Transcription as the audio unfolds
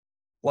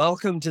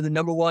Welcome to the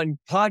No1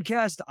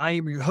 Podcast. I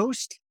am your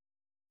host,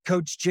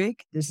 Coach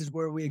Jake. This is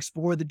where we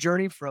explore the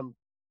journey from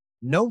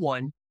no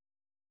one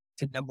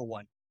to number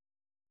one.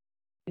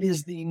 It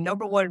is the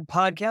No1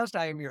 Podcast.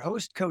 I am your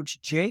host,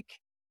 Coach Jake.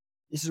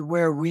 This is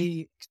where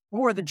we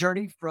explore the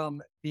journey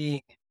from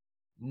being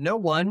no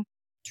one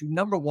to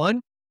number one.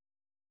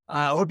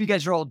 I hope you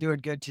guys are all doing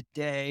good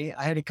today.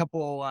 I had a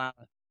couple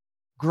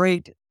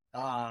great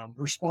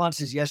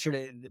responses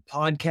yesterday to the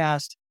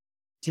podcast.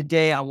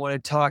 Today, I want to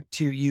talk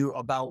to you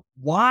about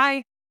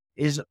why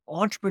is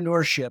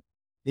entrepreneurship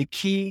the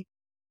key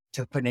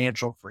to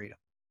financial freedom.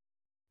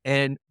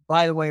 And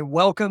by the way,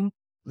 welcome,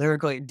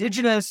 Lyrically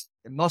Indigenous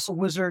and Muscle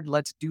Wizard.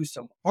 Let's do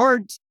some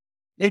hearts.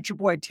 Nature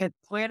Boy 10th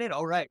Planet.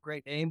 All right,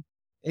 great name.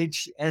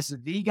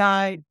 HSV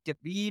Guy,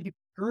 David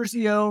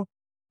Curzio,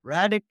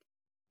 Radic,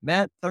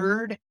 Matt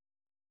 3rd,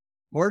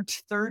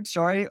 March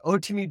 3rd,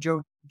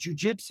 Otimi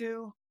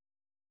Jiu-Jitsu,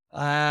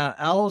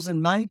 Owls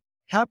and Mike.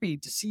 Happy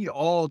to see you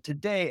all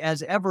today.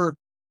 As ever,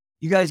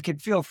 you guys can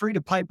feel free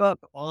to pipe up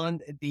on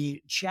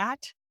the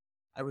chat.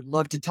 I would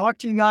love to talk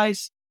to you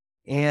guys.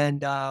 And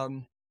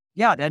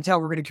that's how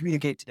we're going to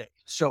communicate today.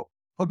 So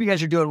hope you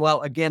guys are doing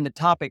well. Again, the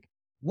topic,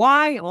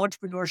 why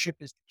entrepreneurship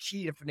is the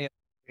key to financial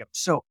freedom.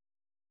 So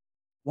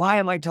why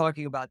am I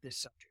talking about this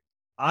subject?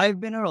 I've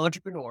been an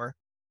entrepreneur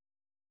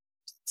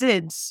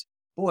since,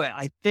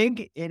 I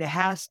think it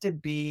has to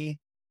be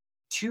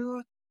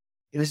it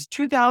was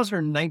 2000 or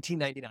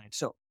 1999.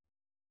 So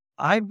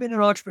I've been an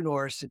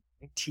entrepreneur since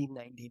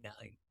 1999.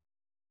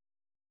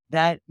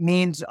 That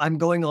means I'm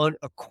going on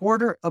a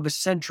quarter of a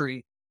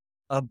century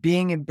of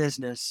being in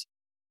business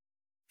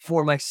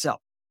for myself.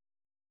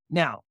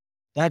 Now,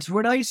 that's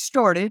when I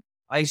started.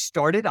 I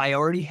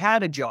already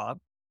had a job.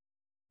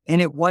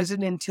 And it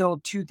wasn't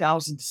until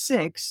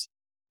 2006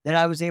 that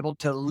I was able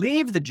to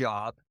leave the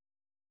job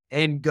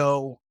and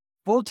go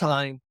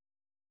full-time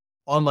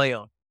on my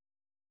own.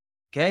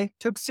 Okay?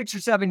 Took 6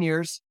 or 7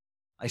 years.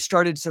 I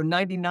started, so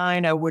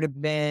 99, I would have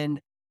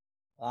been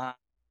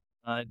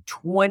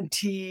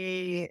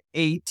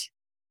 28,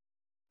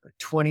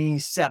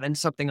 27,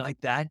 something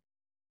like that.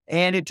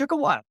 And it took a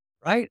while,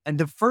 right? And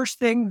the first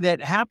thing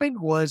that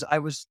happened was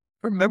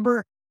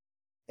remember,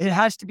 it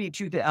has to be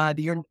the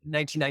year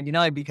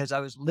 1999 because I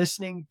was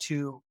listening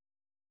to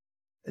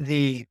or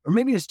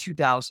maybe it's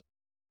 2000.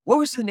 What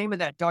was the name of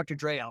that Dr.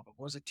 Dre album?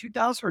 Was it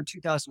 2000 or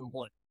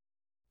 2001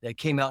 that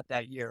came out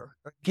that year?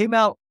 It came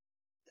out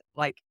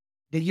like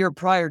the year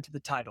prior to the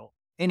title.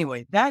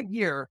 Anyway, that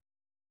year,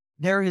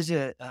 there is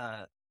a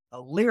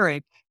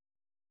lyric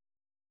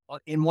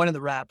in one of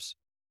the raps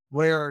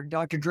where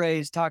Dr. Dre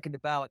is talking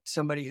about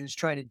somebody who's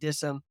trying to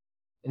diss him.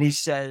 And he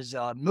says,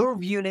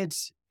 move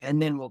units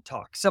and then we'll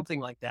talk. Something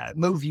like that.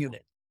 Move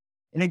unit.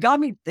 And it got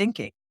me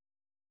thinking.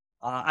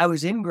 I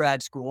was in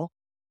grad school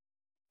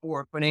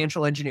for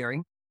financial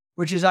engineering,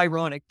 which is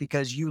ironic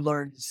because you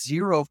learn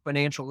zero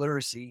financial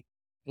literacy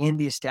in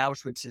the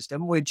establishment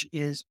system, which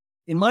is,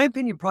 in my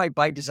opinion, probably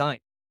by design,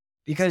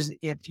 because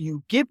if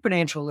you get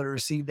financial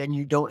literacy, then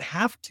you don't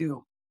have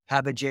to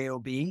have a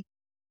JOB,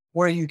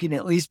 or you can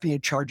at least be in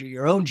charge of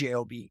your own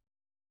JOB,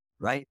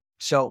 right?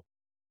 So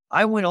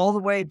I went all the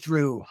way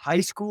through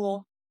high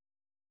school,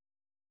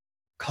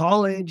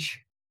 college,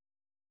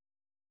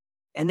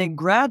 and then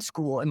grad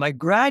school. And my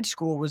grad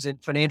school was in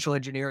financial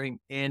engineering,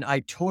 and I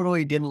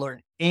totally didn't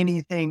learn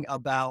anything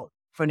about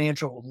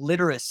financial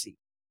literacy.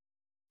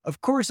 Of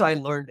course, I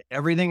learned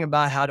everything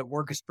about how to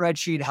work a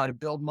spreadsheet, how to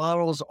build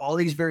models, all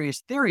these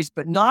various theories,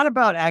 but not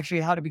about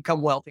actually how to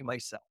become wealthy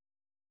myself.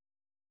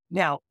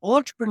 Now,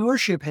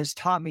 entrepreneurship has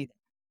taught me that.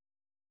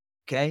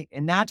 Okay.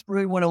 And that's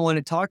really what I want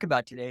to talk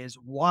about today is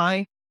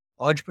why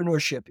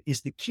entrepreneurship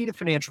is the key to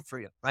financial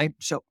freedom, right?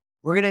 So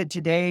we're going to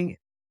today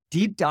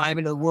deep dive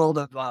into the world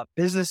of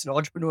business and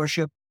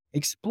entrepreneurship,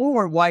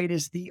 explore why it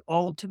is the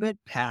ultimate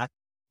path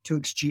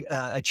to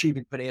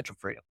achieving financial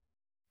freedom.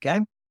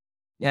 Okay.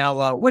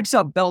 Now, what's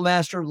up,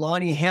 Bellmaster,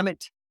 Lonnie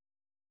Hammett,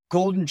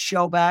 Golden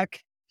Shellback,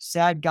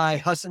 Sad Guy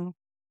Hussin,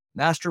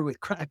 Master with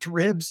Cracked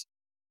Ribs,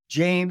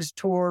 James,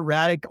 Tor,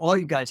 Radic, all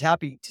you guys,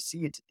 happy to see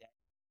you today.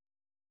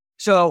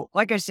 So,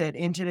 like I said,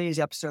 in today's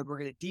episode, we're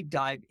going to deep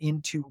dive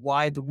into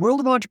why the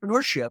world of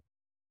entrepreneurship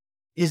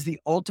is the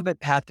ultimate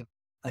path to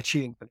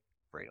achieving financial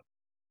freedom.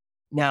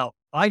 Now,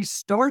 I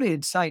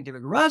started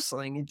scientific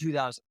wrestling in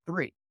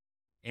 2003,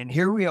 and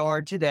here we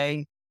are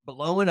today,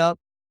 blowing up.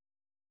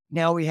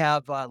 Now we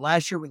have,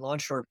 last year we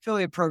launched our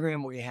affiliate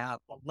program. We have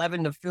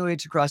 11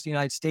 affiliates across the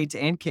United States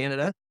and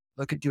Canada,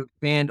 looking to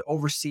expand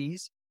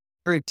overseas.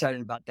 Very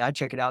excited about that.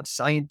 Check it out.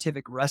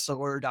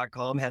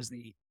 Scientificwrestler.com has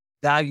the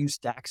value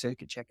stack, so you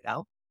can check it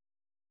out.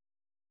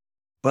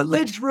 But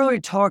let's really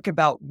talk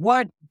about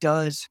what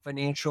does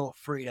financial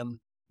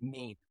freedom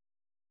mean.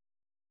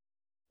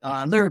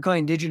 Lyrically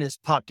Indigenous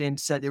popped in,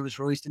 said it was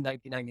released in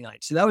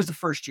 1999. So that was the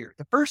first year.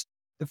 The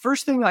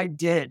first thing I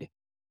did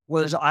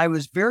was I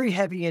was very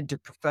heavy into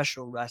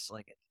professional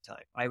wrestling at the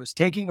time. I was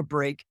taking a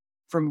break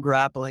from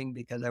grappling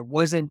because I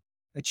wasn't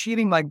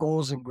achieving my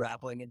goals in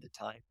grappling at the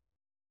time.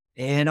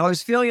 And I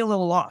was feeling a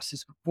little lost.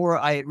 This is before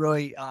I had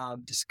really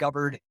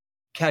discovered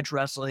catch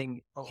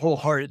wrestling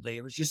wholeheartedly.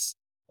 It was just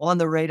on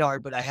the radar,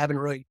 but I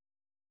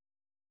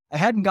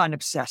hadn't gotten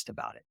obsessed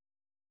about it.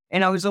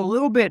 And I was a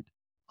little bit,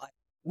 like,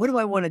 what do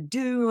I want to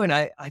do? And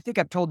I think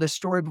I've told this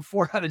story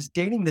before. I was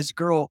dating this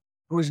girl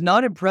who was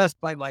not impressed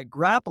by my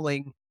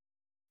grappling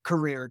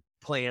career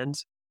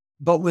plans,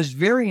 but was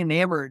very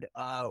enamored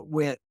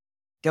with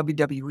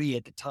WWE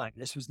at the time.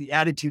 This was the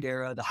Attitude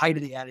Era, the height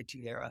of the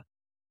Attitude Era,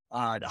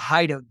 the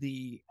height of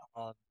the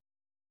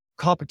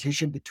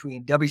competition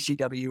between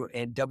WCW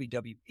and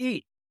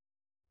WWE.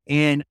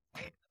 And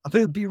I'm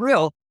going to be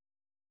real,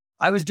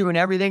 I was doing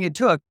everything it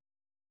took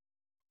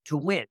to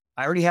win.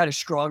 I already had a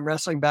strong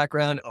wrestling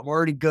background. I'm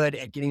already good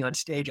at getting on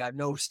stage. I have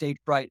no stage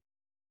fright,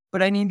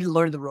 but I needed to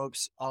learn the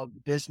ropes of the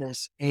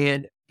business.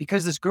 And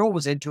because this girl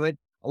was into it,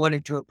 I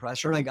wanted to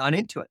impress her and I got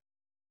into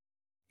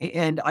it.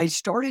 And I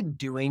started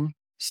doing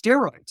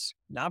steroids.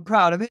 Not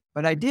proud of it,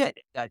 but I did at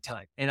that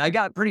time. And I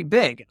got pretty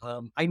big.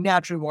 I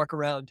naturally walk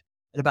around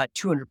at about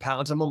 200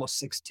 pounds. I'm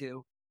almost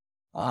 6'2".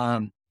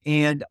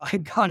 And I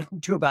got up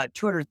to about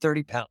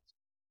 230 pounds.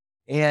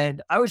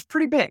 And I was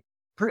pretty big.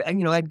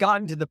 I'd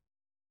gotten to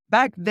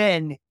back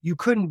then, you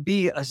couldn't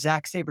be a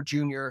Zack Sabre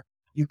Jr.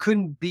 You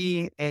couldn't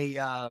be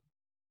a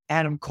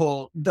Adam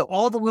Cole.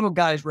 All the little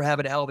guys were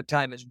having a hell of a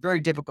time. It's very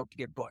difficult to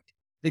get booked.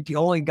 I think the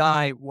only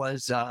guy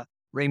was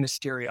Rey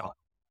Mysterio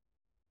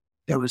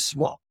that was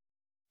small.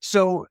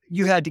 So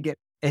you had to get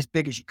as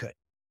big as you could.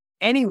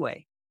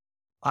 Anyway,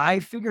 I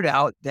figured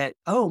out that,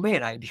 oh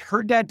man, I'd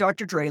heard that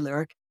Dr. Dre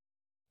lyric.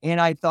 And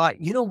I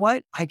thought, you know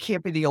what? I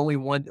can't be the only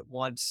one that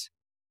wants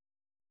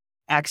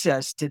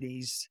access to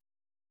these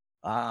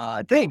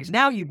things.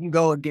 Now you can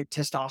go and get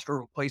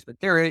testosterone replacement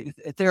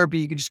therapy.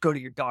 You can just go to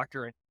your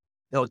doctor and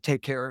they'll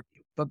take care of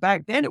you. But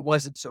back then it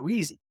wasn't so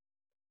easy.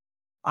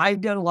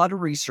 I've done a lot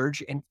of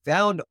research and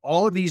found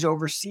all of these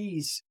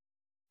overseas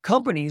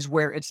companies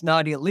where it's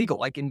not illegal,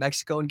 like in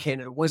Mexico and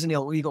Canada. It wasn't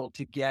illegal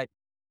to get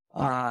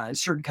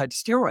certain kinds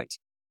of steroids,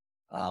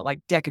 like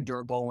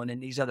Decadurable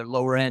and these other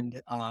lower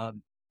end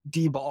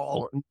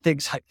D-ball and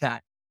things like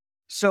that.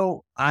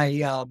 So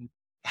I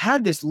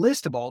had this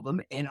list of all of them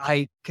and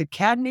I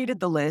concatenated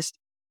the list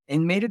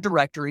and made a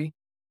directory.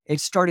 It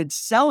started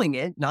selling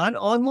it, not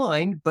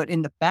online, but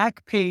in the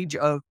back page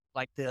of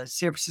like the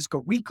San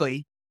Francisco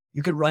Weekly,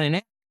 you could run an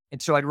ad.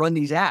 And so I'd run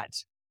these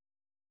ads.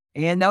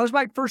 And that was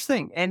my first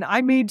thing. And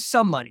I made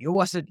some money. It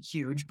wasn't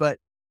huge, but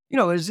it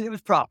was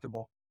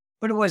profitable,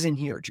 but it wasn't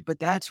huge. But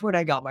that's when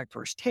I got my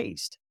first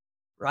taste,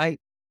 right?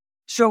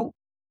 So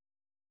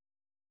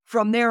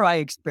from there, I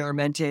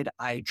experimented.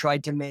 I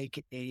tried to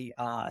make a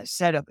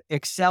set of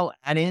Excel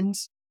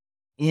add-ins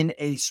in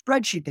a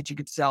spreadsheet that you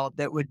could sell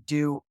that would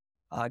do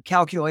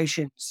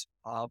calculations,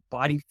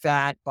 body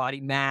fat,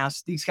 body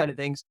mass, these kind of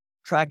things,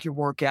 track your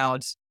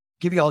workouts,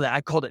 give you all that.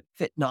 I called it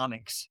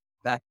Fitnomics.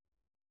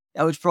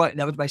 That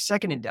was my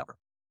second endeavor.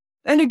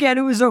 And again,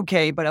 it was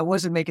okay, but I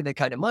wasn't making that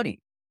kind of money.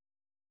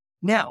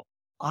 Now,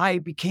 I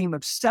became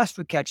obsessed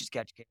with Catch as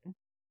Catch Can.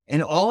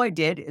 And all I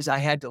did is I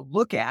had to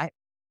look at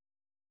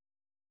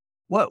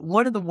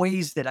one of the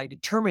ways that I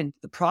determined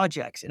the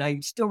projects, and I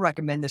still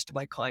recommend this to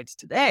my clients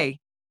today,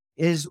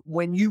 is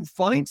when you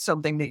find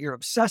something that you're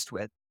obsessed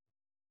with,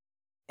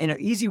 and an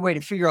easy way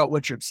to figure out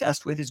what you're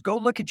obsessed with is go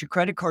look at your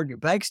credit card and your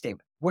bank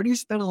statement. What do you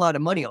spend a lot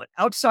of money on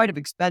outside of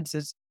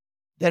expenses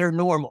that are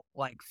normal,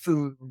 like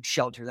food,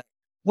 shelter?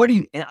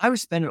 And I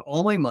was spending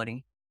all my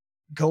money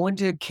going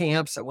to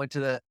camps. I went to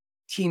the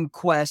Team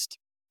Quest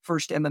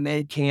first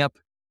MMA camp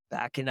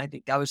back in, I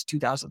think that was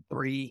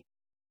 2003.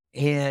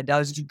 And I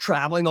was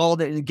traveling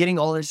getting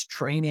all this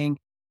training,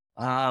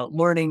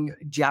 learning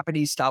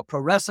Japanese style pro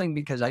wrestling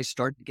because I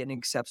started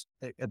getting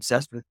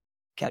obsessed with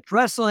catch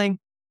wrestling.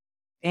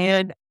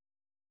 And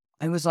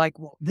I was like,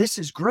 well, this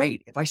is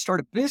great. If I start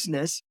a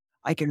business,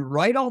 I can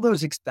write all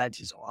those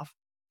expenses off.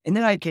 And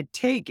then I could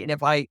and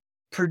if I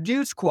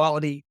produce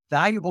quality,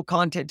 valuable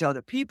content to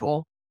other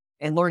people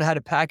and learn how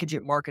to package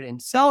it, market it,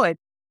 and sell it,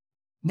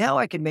 now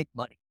I can make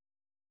money.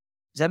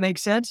 Does that make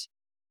sense?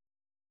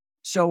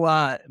 So,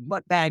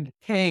 Buttbag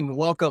King,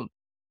 welcome.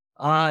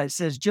 It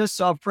says, just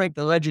saw Frank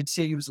the Legend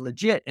say he was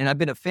legit, and I've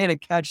been a fan of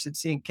Catch since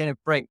seeing Ken and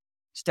Frank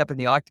step in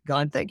the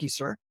octagon. Thank you,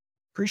 sir.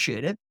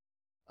 Appreciate it.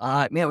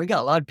 Man, we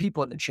got a lot of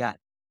people in the chat.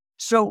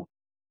 So,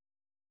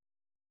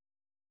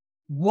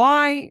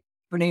 why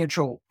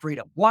financial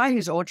freedom? Why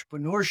is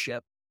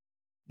entrepreneurship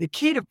the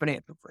key to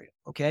financial freedom?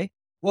 Okay.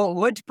 Well,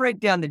 let's break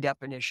down the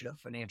definition of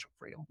financial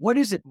freedom. What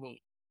does it mean?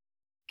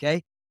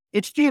 Okay.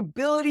 It's the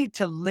ability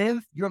to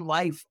live your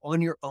life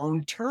on your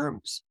own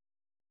terms.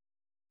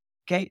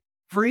 Okay.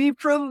 Free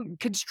from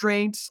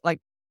constraints like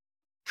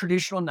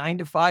traditional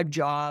 9-to-5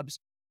 jobs,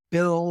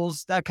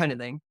 bills, that kind of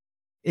thing.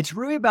 It's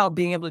really about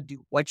being able to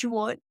do what you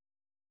want,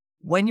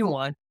 when you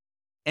want,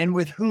 and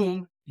with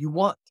whom you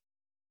want.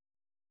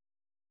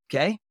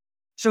 Okay.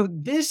 So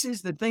this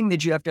is the thing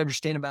that you have to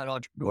understand about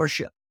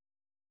entrepreneurship.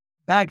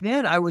 Back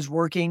then, I was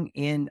working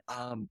in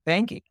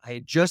banking. I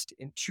had just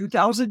in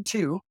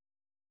 2002,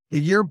 the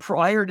year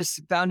prior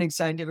to founding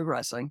Scientific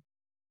Wrestling,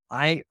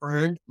 I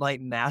earned my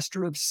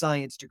Master of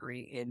Science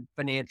degree in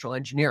financial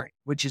engineering,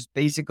 which is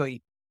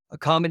basically a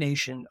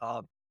combination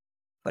of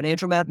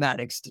financial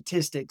mathematics,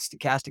 statistics,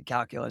 stochastic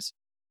calculus,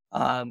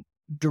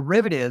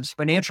 derivatives,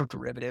 financial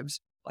derivatives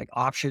like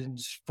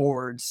options,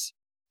 forwards,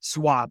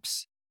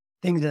 swaps,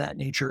 things of that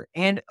nature,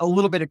 and a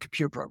little bit of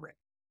computer programming.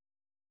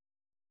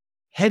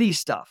 Heady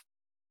stuff.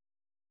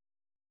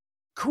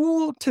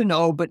 Cool to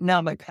know, but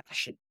not my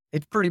passion.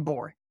 It's pretty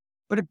boring,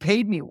 but it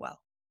paid me well.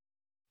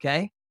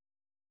 Okay.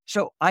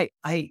 So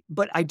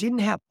but I didn't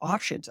have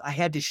options. I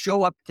had to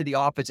show up to the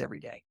office every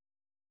day.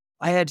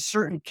 I had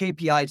certain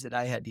KPIs that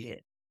I had to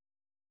hit.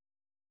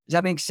 Does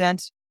that make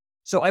sense?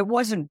 So I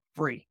wasn't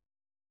free.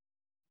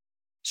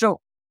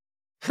 So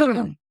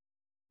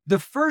the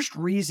first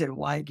reason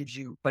why it gives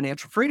you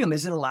financial freedom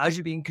is it allows you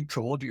to be in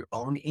control of your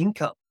own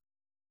income.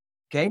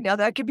 Okay. Now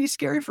that could be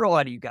scary for a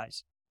lot of you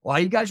guys. A lot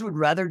of you guys would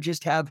rather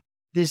just have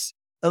this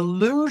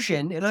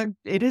illusion, and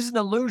it is an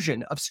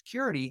illusion of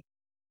security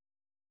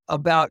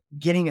about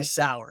getting a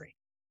salary.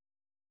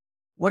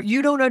 What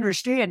you don't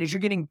understand is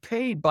you're getting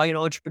paid by an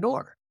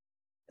entrepreneur.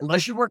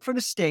 Unless you work for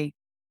the state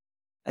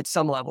at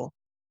some level,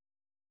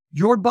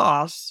 your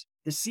boss,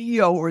 the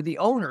CEO or the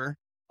owner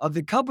of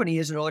the company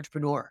is an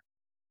entrepreneur.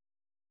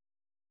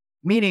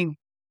 Meaning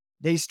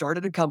they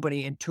started a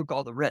company and took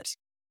all the risk.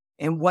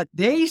 And what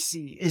they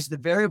see is the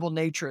variable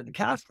nature of the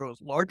cash flows,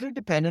 largely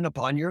dependent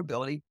upon your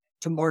ability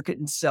to market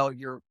and sell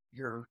your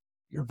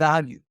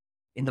value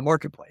in the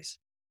marketplace.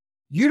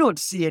 You don't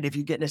see it if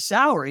you're getting a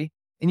salary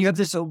and you have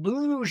this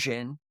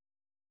illusion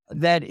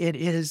that it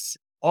is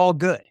all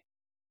good,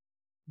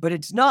 but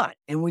it's not.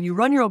 And when you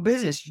run your own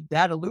business,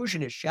 that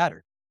illusion is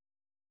shattered.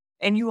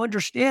 And you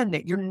understand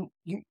that you're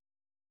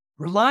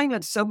relying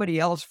on somebody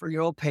else for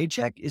your own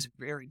paycheck is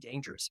very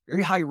dangerous,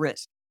 very high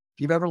risk.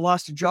 If you've ever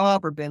lost a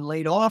job or been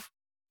laid off,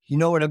 you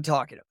know what I'm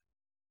talking about.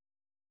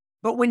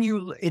 But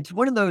it's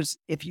one of those,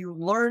 if you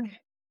learn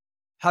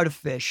how to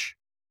fish,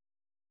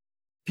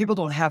 people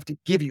don't have to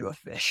give you a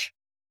fish.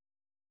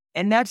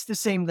 And that's the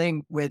same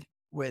thing with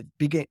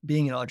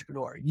being an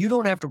entrepreneur. You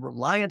don't have to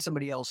rely on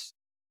somebody else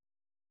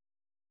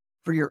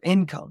for your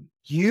income.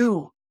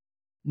 You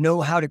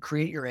know how to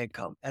create your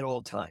income at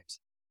all times,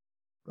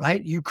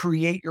 right? You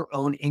create your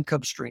own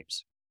income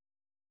streams.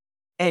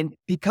 And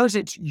because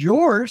it's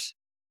yours,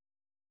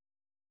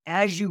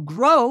 as you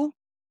grow,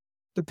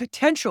 the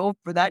potential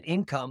for that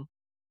income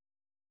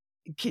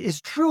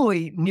is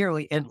truly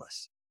nearly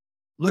endless.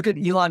 Look at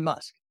Elon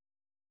Musk.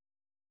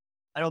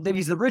 I don't think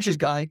he's the richest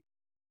guy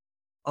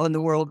on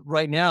the world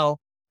right now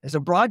as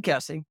of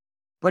broadcasting,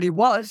 but he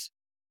was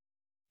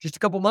just a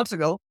couple months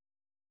ago.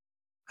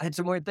 I had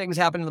some more things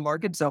happen in the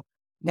market, so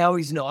now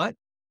he's not.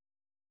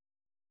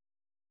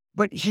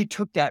 But he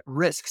took that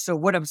risk. So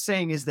what I'm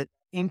saying is that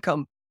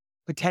income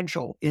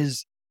potential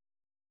is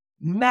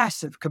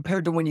massive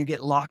compared to when you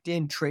get locked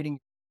in trading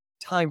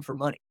time for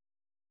money.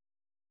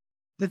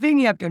 The thing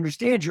you have to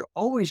understand, you're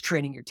always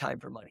trading your time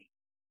for money,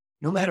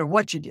 no matter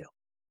what you do.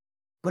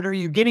 But are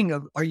you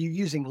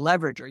using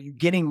leverage? Are you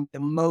getting the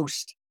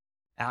most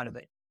out of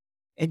it?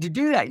 And to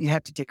do that, you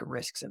have to take a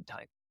risk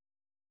sometime.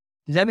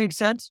 Does that make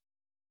sense?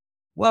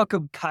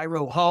 Welcome,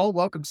 Cairo Hall.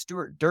 Welcome,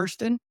 Stuart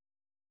Durston.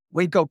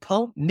 Waco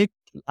Pump, Nick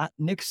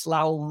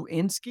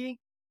Slawinski,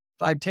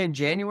 510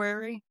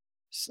 January,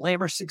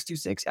 Slammer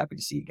 626. Happy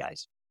to see you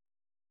guys.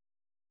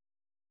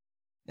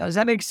 Now, does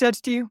that make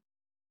sense to you?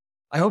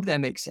 I hope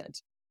that makes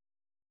sense.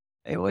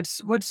 Hey,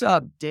 what's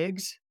up,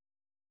 Diggs?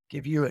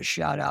 Give you a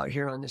shout out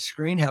here on the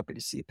screen. Happy to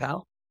see you,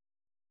 pal.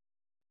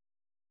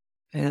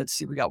 And let's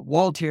see, we got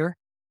Walt here.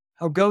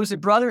 How goes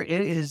it, brother?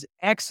 It is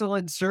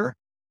excellent, sir.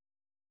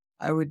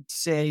 I would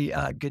say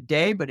good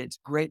day, but it's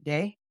great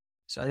day.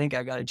 So I think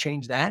I got to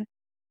change that.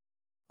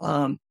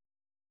 I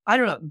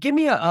don't know. Give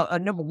me a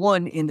number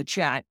one in the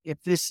chat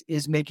if this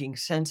is making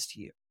sense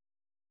to you.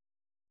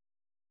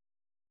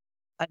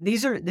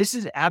 This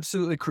is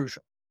absolutely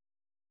crucial.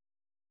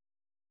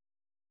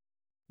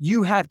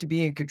 You have to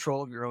be in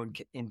control of your own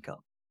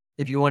income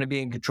if you want to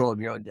be in control of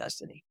your own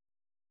destiny.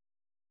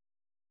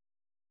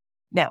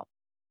 Now,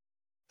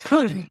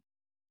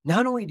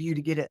 not only do you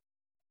get to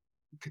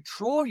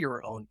control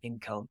your own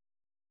income,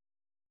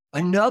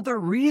 another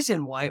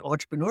reason why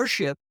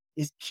entrepreneurship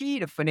is key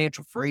to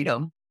financial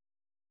freedom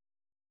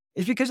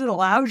is because it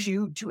allows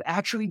you to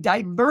actually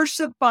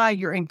diversify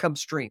your income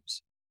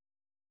streams.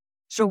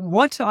 So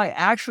once I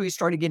actually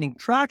started getting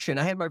traction,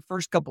 I had my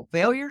first couple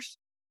failures,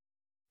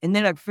 and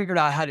then I figured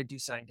out how to do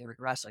scientific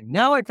wrestling.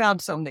 Now I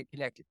found something that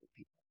connected with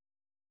people.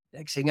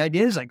 Next thing I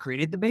did is I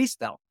created the mace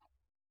belt.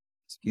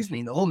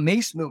 The whole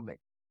mace movement.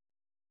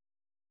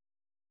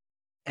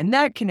 And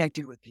that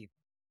connected with people.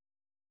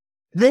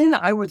 Then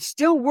I was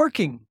still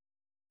working.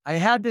 I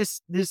had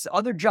this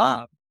other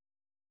job,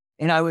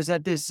 and I was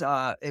at this,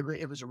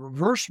 it was a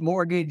reverse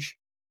mortgage,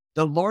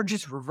 the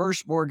largest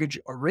reverse mortgage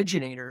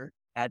originator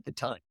at the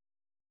time.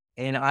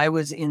 And I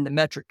was in the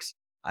metrics.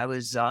 I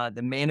was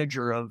the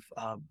manager of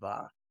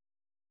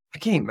I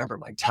can't remember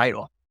my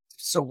title,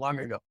 so long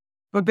ago.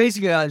 But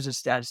basically, I was a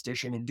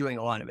statistician and doing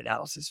a lot of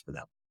analysis for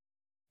them.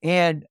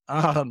 And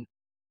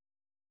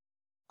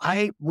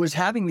I was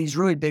having these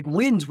really big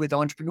wins with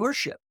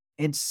entrepreneurship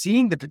and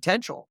seeing the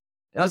potential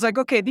And I was like,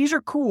 okay, these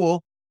are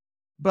cool,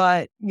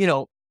 but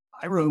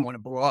I really want to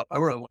blow up. I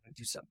really want to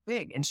do something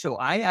big. And so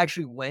I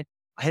actually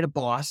I had a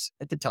boss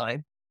at the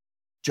time,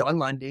 John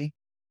Lundy,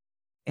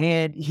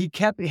 and he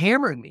kept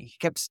hammering me. He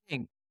kept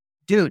saying,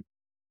 dude,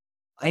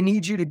 I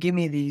need you to give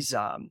me these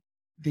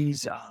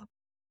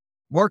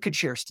market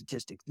share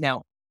statistics.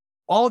 Now,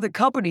 all the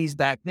companies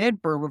back then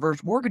for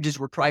reverse mortgages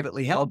were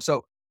privately held.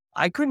 So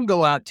I couldn't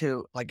go out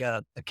to like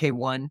a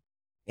K1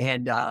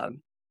 and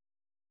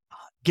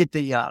get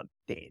the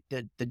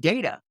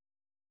data.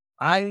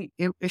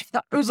 It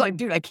was like,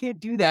 dude, I can't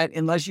do that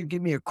unless you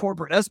give me a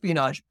corporate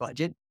espionage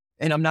budget.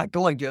 And I'm not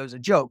going to, it was a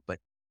joke, but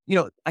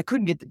I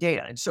couldn't get the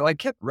data. And so I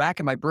kept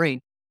racking my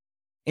brain.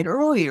 And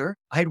earlier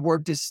I had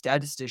worked as a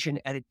statistician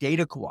at a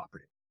data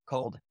cooperative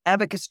called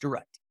Abacus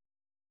Direct.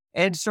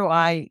 And so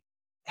I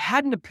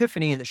had an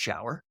epiphany in the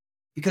shower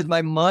because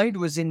my mind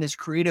was in this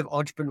creative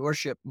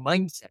entrepreneurship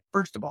mindset.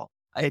 First of all,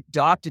 I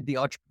adopted the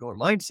entrepreneur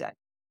mindset,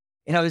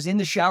 and I was in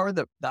the shower.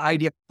 The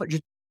idea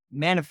just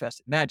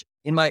manifested, magic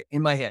in my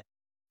head,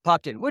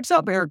 popped in. What's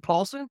up, Eric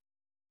Paulson?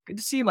 Good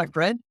to see you, my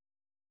friend.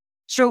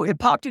 So it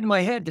popped into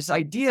my head, this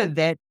idea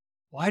that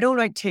why don't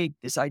I take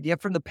this idea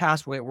from the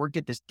past when I worked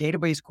at this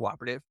database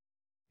cooperative?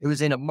 It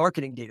was in a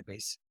marketing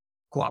database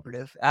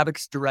cooperative.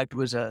 Abacus Direct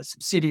was a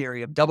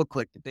subsidiary of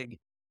DoubleClick, the big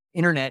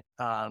internet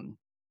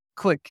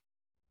click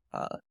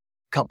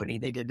company.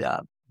 They did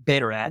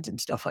banner ads and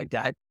stuff like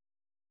that.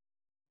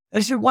 I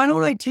said, why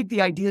don't I take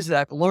the ideas that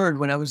I've learned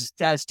when I was a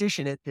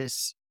statistician at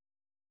this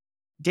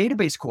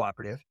database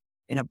cooperative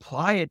and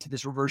apply it to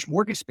this reverse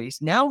mortgage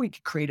space? Now we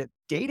could create a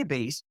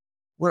database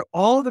where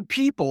all the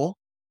people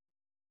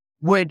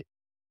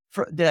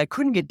that I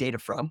couldn't get data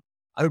from,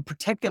 I would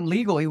protect them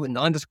legally with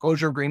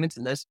non-disclosure agreements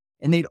and this,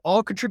 and they'd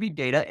all contribute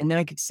data, and then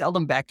I could sell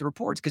them back the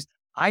reports because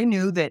I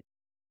knew that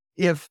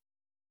if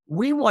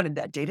we wanted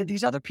that data,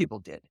 these other people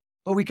did,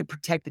 but we could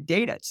protect the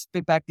data,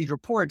 spit back these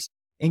reports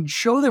and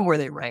show them where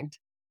they ranked,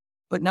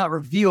 but not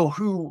reveal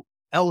who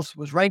else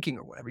was ranking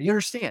or whatever. You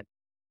understand?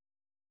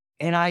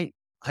 And I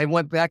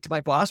went back to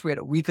my boss. We had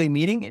a weekly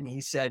meeting and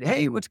he said,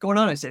 hey, what's going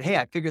on? I said, hey,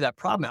 I figured that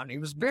problem out. And he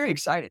was very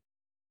excited.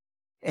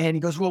 And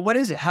he goes, well, what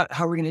is it? How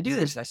are we going to do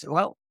this? And I said,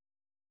 well,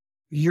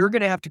 you're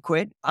going to have to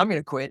quit. I'm going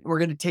to quit. We're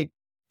going to take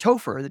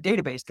Topher, the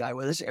database guy,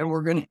 with us, and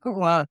we're going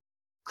to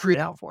create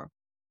out for him.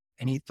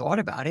 And he thought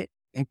about it.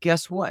 And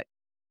guess what?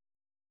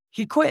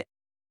 He quit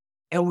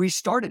and we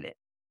started it.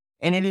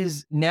 And it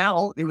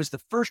was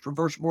the first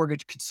reverse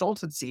mortgage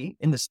consultancy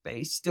in the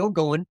space, still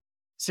going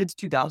since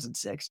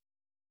 2006.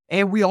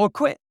 And we all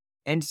quit.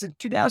 And since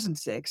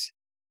 2006,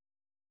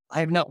 I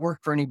have not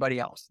worked for anybody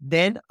else.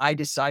 Then I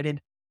decided,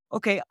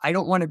 okay, I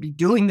don't want to be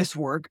doing this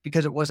work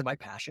because it wasn't my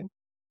passion.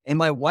 And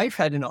my wife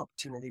had an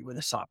opportunity with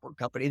a software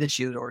company that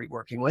she was already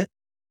working with.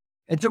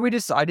 And so we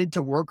decided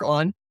to work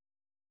on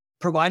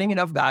providing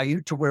enough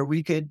value to where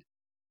we could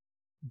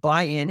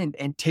buy in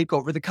and take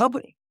over the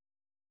company,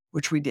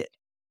 which we did.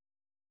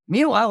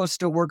 Meanwhile, I was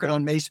still working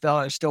on Maceville.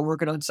 I was still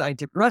working on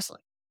Scientific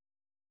Wrestling.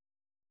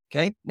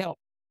 Okay. Now,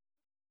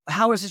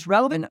 how is this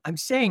relevant? I'm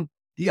saying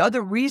the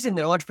other reason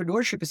that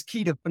entrepreneurship is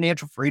key to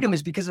financial freedom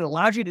is because it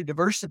allows you to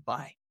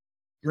diversify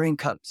your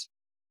incomes.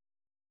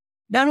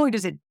 Not only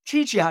does it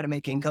teach you how to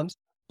make incomes,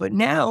 but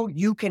now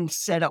you can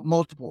set up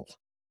multiple.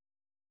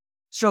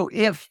 So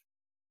if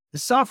the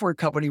software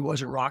company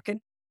wasn't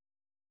rocking,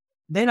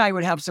 then I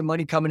would have some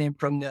money coming in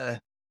from the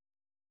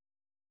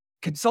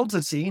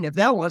consultancy. And if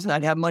that wasn't,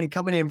 I'd have money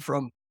coming in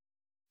from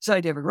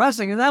Scientific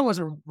Wrestling. If that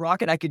wasn't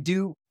rocking, I could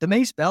do the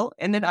Mace Bell.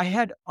 And then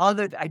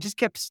I just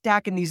kept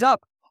stacking these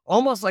up,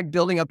 almost like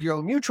building up your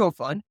own mutual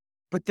fund.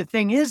 But the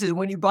thing is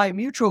when you buy a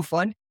mutual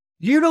fund,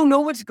 you don't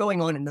know what's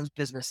going on in those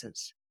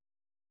businesses.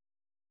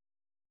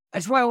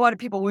 That's why a lot of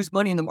people lose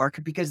money in the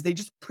market, because they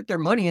just put their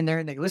money in there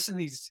and they listen to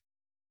these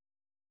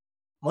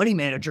money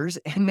managers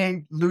and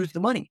they lose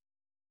the money.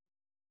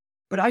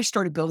 But I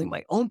started building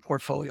my own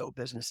portfolio of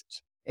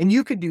businesses, and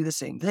you could do the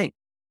same thing,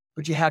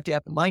 but you have to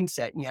have the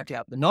mindset and you have to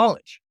have the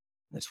knowledge.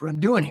 That's what I'm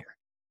doing here.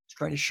 Just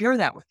trying to share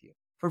that with you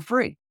for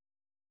free.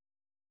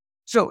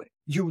 So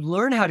you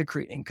learn how to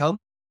create income.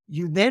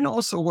 You then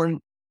also learn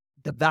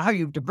the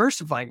value of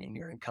diversifying in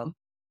your income.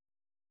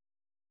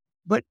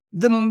 But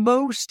the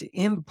most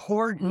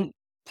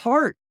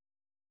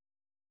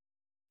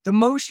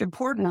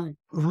important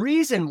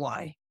reason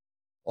why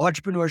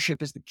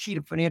entrepreneurship is the key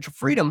to financial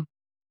freedom,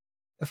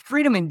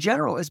 freedom in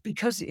general, is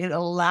because it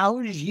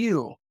allows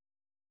you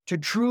to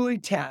truly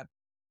tap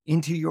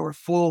into your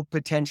full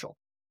potential.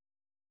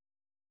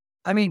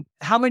 I mean,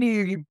 how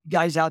many of you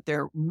guys out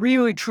there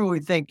really, truly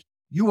think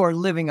you are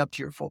living up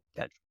to your full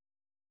potential?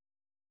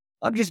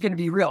 I'm just going to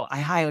be real. I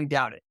highly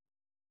doubt it.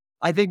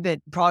 I think that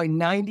probably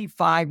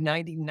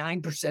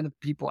 99% of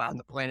people out on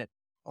the planet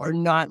are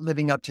not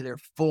living up to their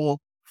full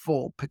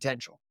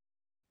potential.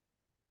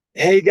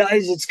 Hey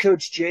guys, it's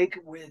Coach Jake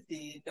with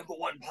the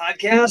No1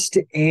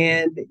 Podcast.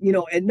 And,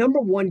 at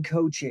No1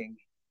 Coaching,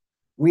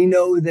 we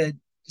know that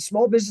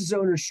small business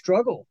owners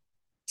struggle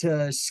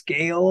to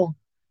scale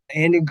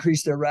and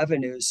increase their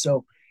revenues.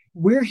 So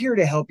we're here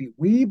to help you.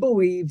 We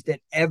believe that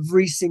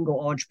every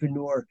single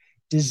entrepreneur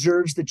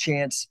deserves the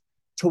chance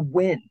to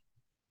win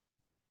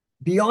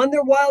beyond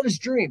their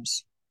wildest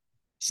dreams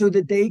so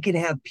that they can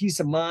have peace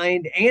of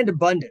mind and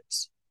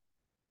abundance.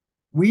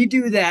 We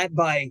do that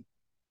by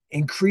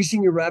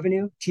increasing your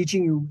revenue,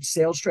 teaching you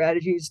sales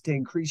strategies to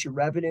increase your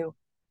revenue,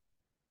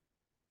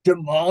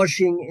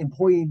 demolishing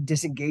employee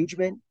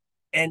disengagement.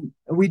 And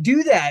we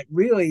do that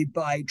really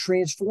by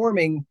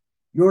transforming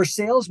your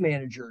sales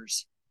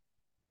managers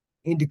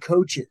into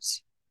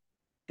coaches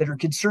that are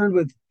concerned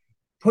with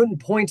putting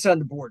points on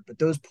the board, but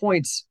those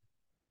points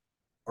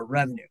are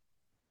revenue.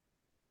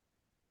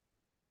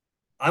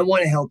 I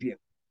want to help you.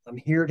 I'm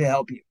here to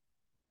help you.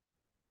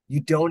 You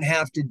don't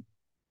have to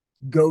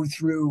go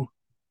through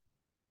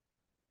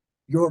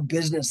your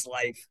business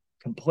life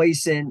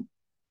complacent,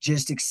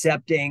 just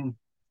accepting,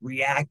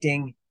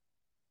 reacting.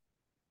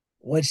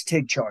 Let's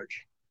take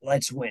charge.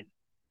 Let's win.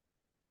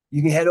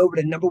 You can head over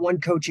to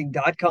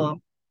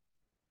no1coaching.com,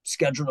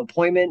 schedule an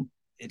appointment.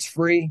 It's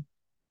free.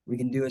 We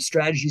can do a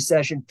strategy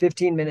session,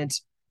 15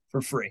 minutes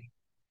for free.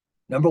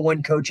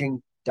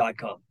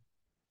 no1coaching.com.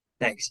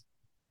 Thanks.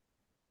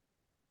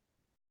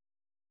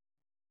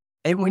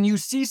 And when you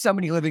see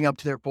somebody living up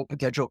to their full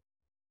potential,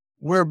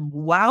 we're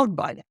wowed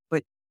by that.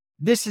 But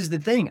this is the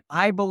thing.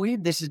 I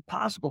believe this is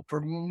possible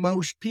for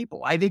most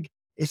people. I think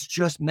it's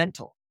just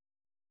mental.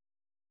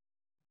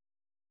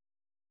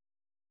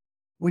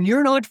 When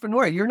you're an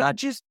entrepreneur, you're not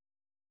just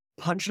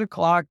punching a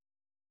clock,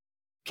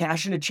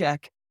 cashing a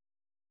check.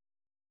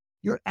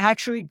 You're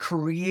actually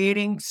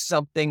creating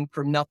something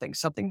from nothing,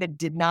 something that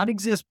did not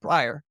exist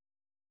prior.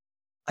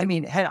 I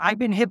mean, had I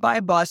been hit by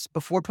a bus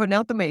before putting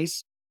out the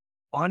mace,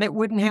 On It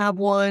wouldn't have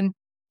one.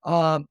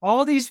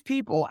 All these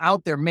people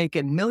out there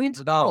making millions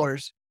of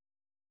dollars,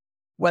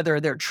 whether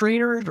they're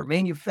trainers or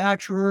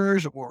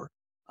manufacturers or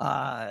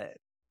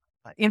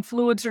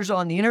influencers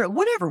on the internet,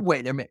 whatever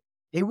way they're making,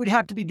 they would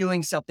have to be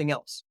doing something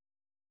else.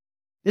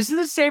 This is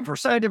the same for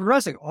scientific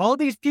wrestling. All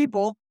these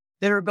people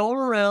that are going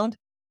around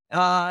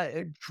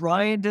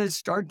trying to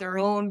start their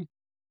own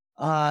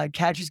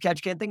catch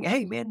can thing.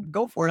 Hey, man,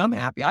 go for it. I'm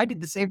happy. I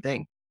did the same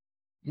thing.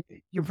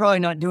 You're probably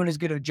not doing as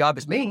good a job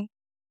as me.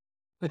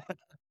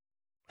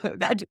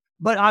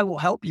 But I will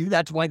help you.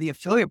 That's why the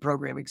affiliate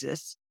program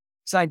exists.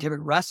 Scientific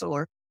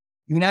Wrestler.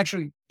 You can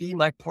actually be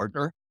my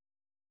partner.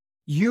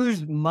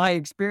 Use my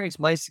experience,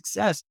 my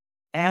success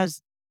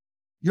as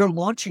your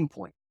launching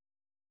point.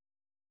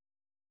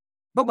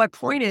 But my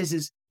point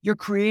is you're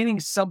creating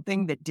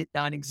something that did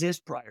not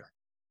exist prior.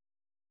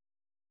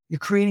 You're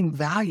creating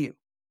value.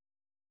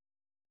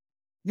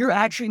 You're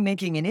actually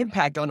making an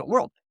impact on the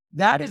world.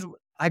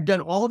 I've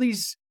done all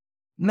these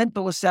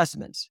mental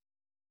assessments.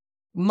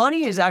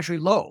 Money is actually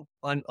low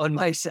on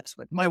my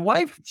assessment. My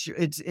wife,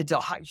 it's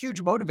a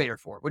huge motivator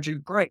for it, which is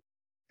great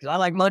because I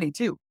like money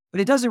too, but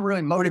it doesn't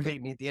really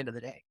motivate me at the end of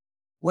the day.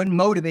 What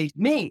motivates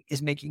me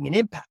is making an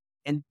impact.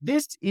 And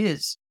this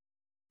is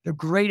the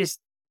greatest,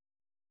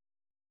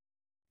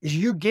 is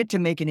you get to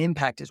make an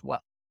impact as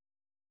well.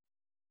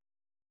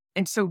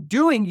 And so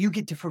doing, you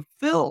get to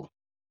fulfill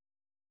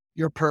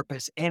your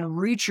purpose and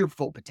reach your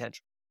full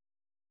potential,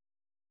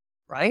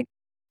 right?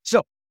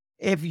 So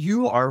if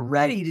you are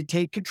ready to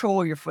take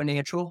control of your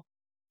financial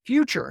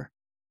future,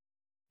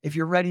 if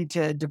you're ready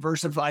to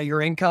diversify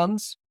your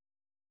incomes,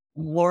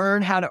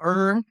 learn how to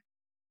earn,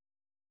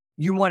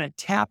 you want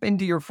to tap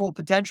into your full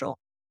potential,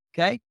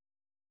 okay?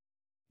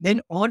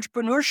 Then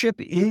entrepreneurship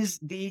is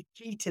the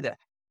key to that.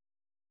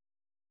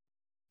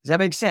 Does that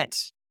make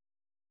sense?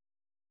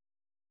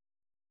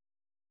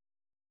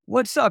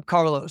 What's up,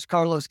 Carlos?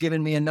 Carlos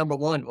giving me a number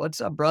one.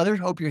 What's up, brother?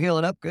 Hope you're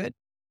healing up good.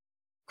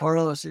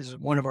 Carlos is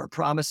one of our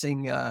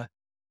promising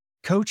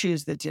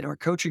coaches that's in our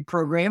coaching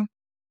program.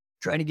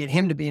 Trying to get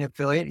him to be an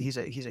affiliate. He's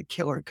a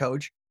killer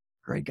coach.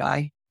 Great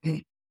guy.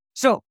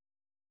 So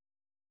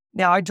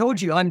now I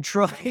told you I'm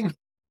trying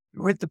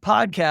with the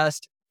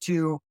podcast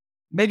to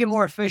make it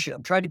more efficient.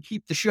 I'm trying to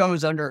keep the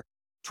shows under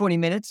 20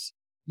 minutes.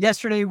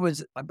 Yesterday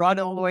I brought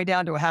it all the way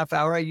down to a half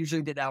hour. I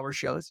usually did hour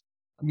shows.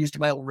 I'm used to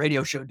my old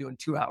radio show doing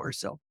 2 hours.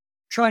 So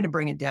trying to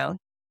bring it down.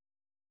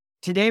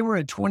 Today we're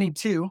at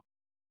 22.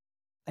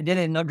 I did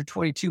it in under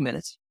 22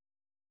 minutes.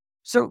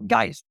 So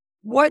guys,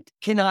 what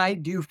can I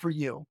do for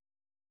you?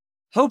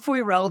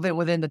 Hopefully relevant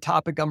within the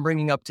topic I'm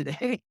bringing up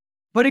today,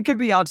 but it could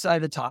be outside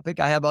the topic.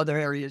 I have other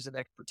areas of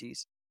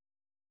expertise.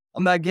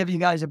 I'm going to give you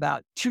guys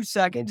about 2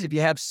 seconds. If you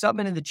have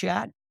something in the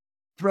chat,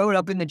 throw it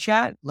up in the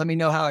chat. Let me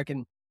know how I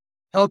can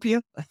help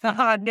you.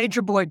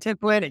 Nature Boy, Tip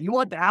Planet. You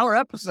want the hour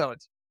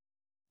episodes.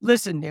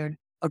 Listen, dude.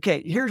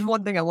 Okay, here's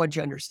one thing I want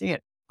you to understand.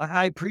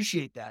 I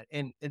appreciate that.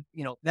 And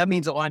that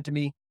means a lot to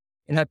me.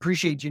 And I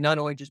appreciate you not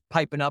only just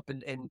piping up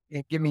and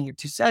giving me your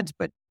 2 cents,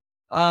 but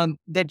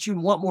that you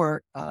want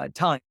more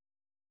time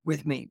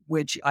with me,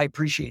 which I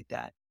appreciate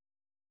that.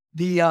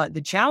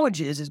 The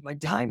challenge is my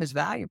time is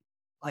valuable.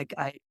 Like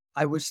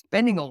I was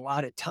spending a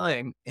lot of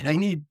time and I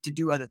need to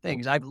do other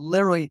things. I've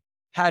literally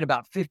had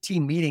about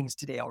 15 meetings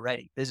today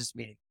already, business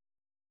meetings.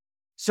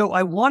 So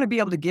I want to be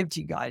able to give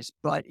to you guys,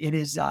 but it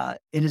is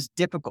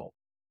difficult.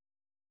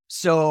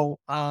 So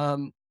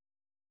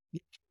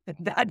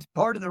That's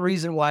part of the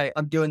reason why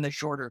I'm doing the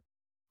shorter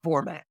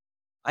format.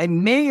 I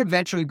may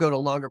eventually go to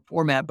longer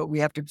format, but we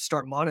have to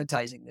start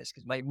monetizing this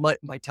because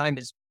my time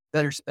is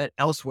better spent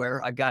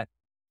elsewhere. I've got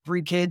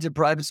 3 kids in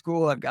private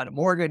school. I've got a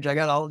mortgage. I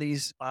got all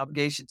these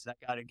obligations that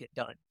got to get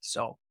done.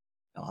 So,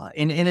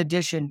 in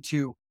addition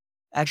to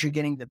actually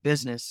getting the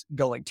business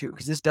going too,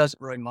 because this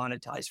doesn't really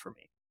monetize for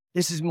me.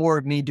 This is more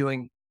of me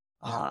doing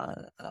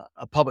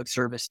a public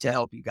service to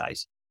help you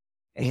guys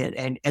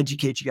and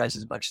educate you guys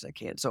as much as I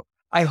can. So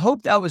I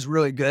hope that was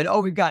really good.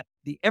 Oh, we've got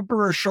the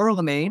Emperor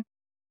Charlemagne.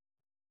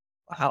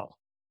 Wow,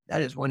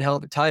 that is one hell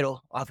of a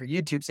title off of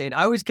YouTube saying,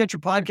 I always catch your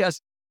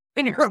podcast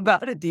and you're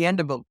about at the end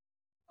of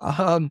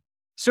them.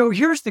 So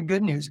here's the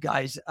good news,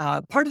 guys.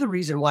 Part of the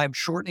reason why I'm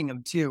shortening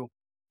them too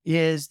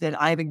is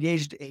that I've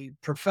engaged a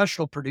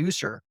professional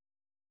producer,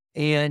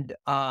 and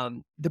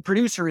the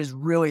producer is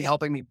really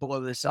helping me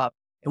blow this up.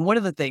 And one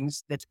of the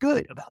things that's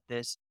good about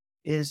this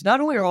is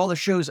not only are all the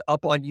shows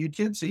up on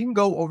YouTube, so you can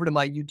go over to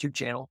my YouTube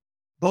channel,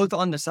 both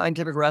on the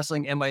Scientific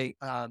Wrestling and my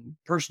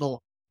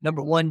personal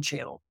 #1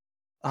 channel,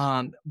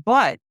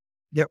 but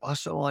they're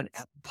also on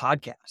Apple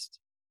Podcasts.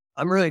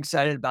 I'm really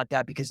excited about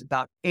that because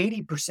about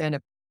 80%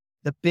 of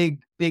the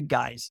big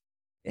guys,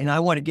 and I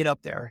want to get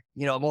up there.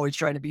 I'm always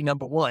trying to be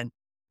 #1.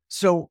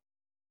 So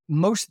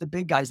most of the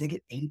big guys, they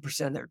get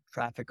 80% of their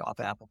traffic off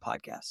Apple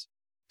Podcasts.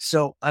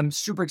 So I'm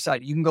super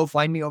excited. You can go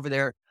find me over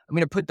there. I'm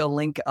going to put the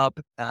link up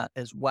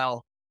as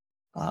well.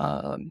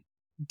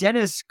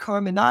 Dennis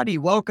Carminati,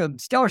 welcome.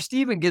 Stellar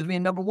Steven gives me a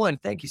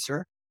 #1. Thank you,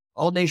 sir.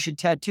 All Nation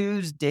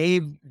Tattoos,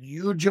 Dave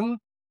Ujum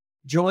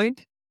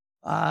joined.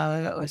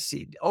 Let's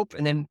see. Oh,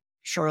 and then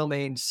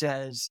Charlemagne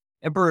says,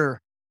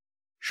 Emperor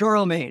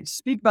Charlemagne,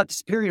 speak about the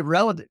superior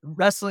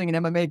wrestling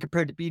and MMA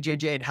compared to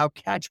BJJ and how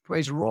catch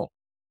plays a role.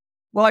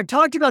 Well, I've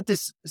talked about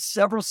this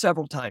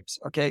several times.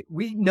 Okay.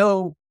 We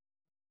know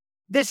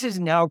this is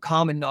now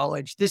common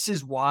knowledge. This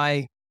is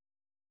why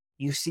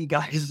you see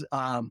guys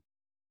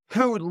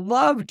who would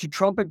love to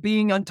trumpet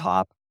being on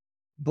top,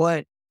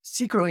 but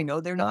secretly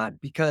know they're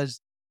not,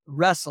 because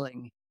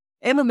wrestling,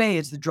 MMA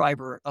is the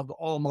driver of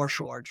all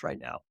martial arts right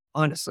now.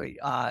 Honestly,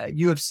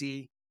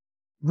 UFC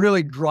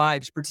really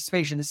drives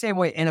participation the same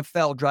way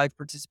NFL drives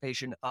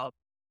participation of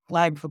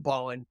flag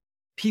football and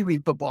peewee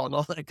football and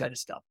all that kind of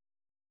stuff.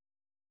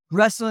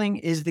 Wrestling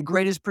is the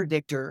greatest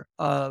predictor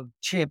of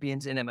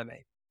champions in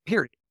MMA,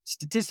 period.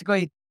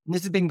 Statistically, and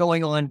this has been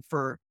going on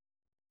for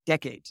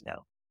decades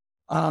now.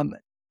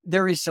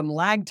 There is some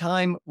lag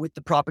time with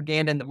the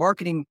propaganda and the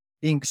marketing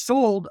being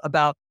sold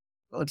about,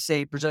 let's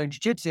say, Brazilian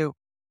Jiu-Jitsu.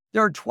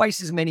 There are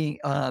twice as many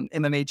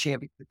MMA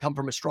champions that come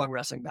from a strong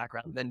wrestling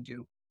background than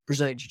do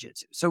Brazilian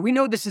Jiu-Jitsu. So we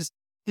know this is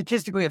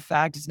statistically a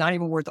fact. It's not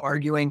even worth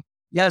arguing.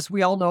 Yes,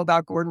 we all know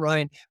about Gordon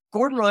Ryan.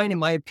 Gordon Ryan, in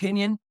my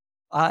opinion,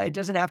 it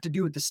doesn't have to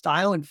do with the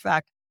style. In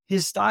fact,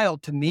 his style,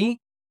 to me,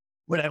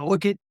 when I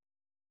look at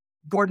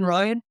Gordon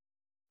Ryan,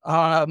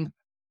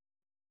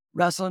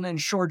 wrestling in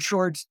short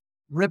shorts,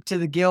 ripped to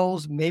the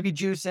gills, maybe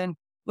juicing,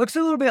 looks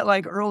a little bit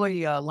like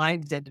early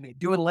Lions Den to me,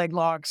 doing leg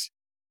locks.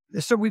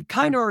 So we've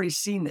kind of already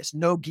seen this,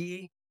 no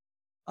gi.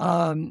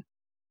 So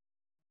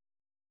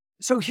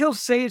he'll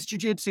say it's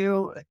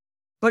jiu-jitsu,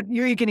 but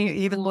you can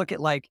even look at,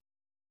 like,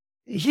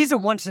 he's a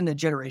once in a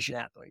generation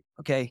athlete.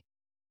 Okay.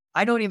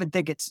 I don't even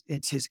think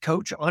it's his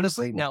coach,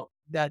 honestly. Now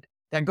that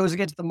goes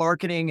against the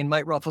marketing and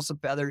might ruffle some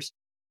feathers,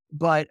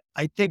 but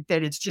I think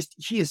that it's just,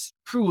 he is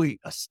truly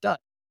a stud.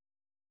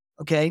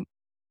 Okay.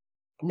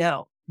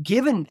 Now,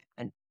 given,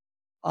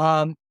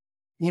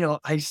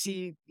 I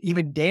see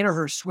even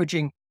Danaher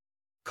switching,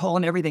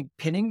 calling everything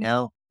pinning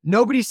now.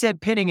 Nobody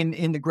said pinning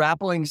in the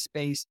grappling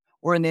space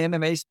or in the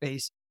MMA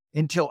space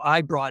until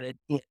I brought it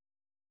in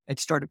and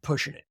started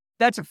pushing it.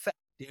 That's a fact,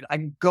 dude. I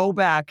can go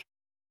back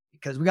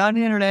because we got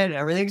an internet,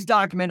 everything's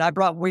documented. I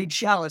brought Wade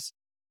Chalice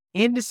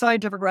into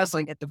scientific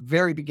wrestling at the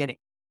very beginning.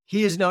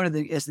 He is known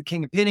as the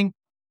king of pinning.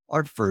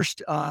 Our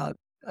first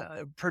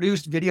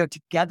produced video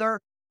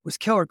together was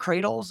Killer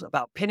Cradles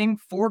about pinning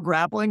for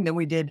grappling. Then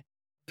we did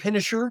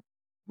Pinisher,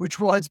 which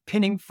was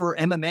pinning for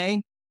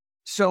MMA.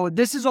 So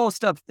this is all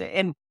stuff that,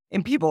 and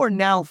people are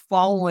now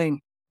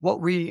following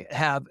what we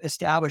have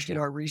established in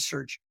our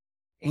research.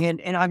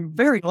 And I'm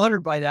very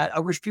honored by that. I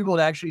wish people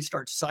would actually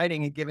start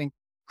citing and giving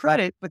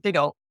credit, but they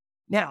don't.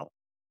 Now,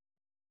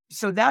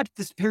 so that's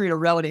this period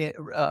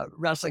of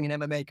wrestling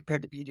and MMA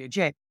compared to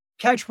BJJ.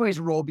 Catch plays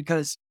a role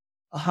because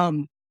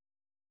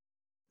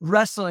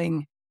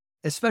wrestling,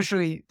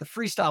 especially the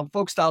freestyle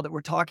folk style that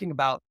we're talking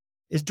about,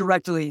 it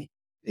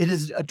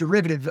is a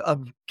derivative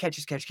of catch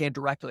as catch can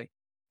directly.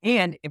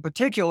 And in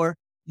particular,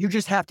 you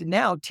just have to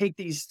now take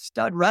these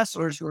stud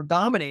wrestlers who are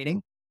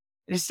dominating,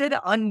 and instead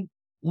of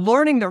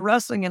learning the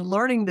wrestling and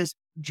learning this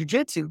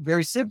jiu-jitsu,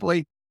 very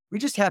simply, we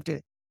just have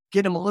to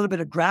get them a little bit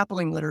of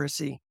grappling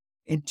literacy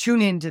and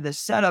tune into the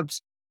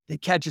setups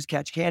that catch as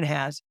catch can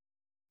has,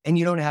 and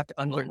you don't have to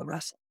unlearn the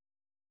wrestling.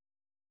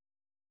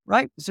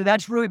 Right? So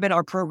that's really been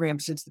our program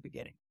since the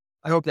beginning.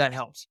 I hope that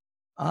helps.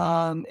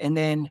 And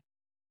then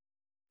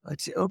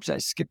let's see. Oops, I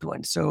skipped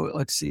one. So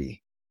let's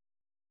see.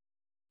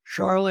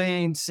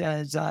 Charlene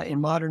says,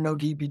 in modern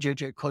no-gi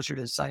BJJ, closer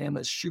to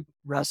Siama's shoot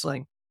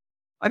wrestling.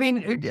 I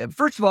mean,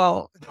 first of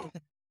all,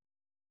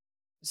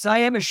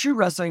 Siama's shoot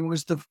wrestling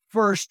was the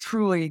first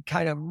truly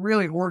kind of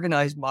really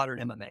organized modern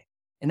MMA.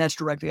 And that's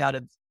directly out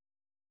of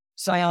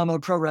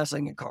Siama Pro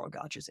Wrestling and Carl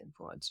Gotch's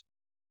influence.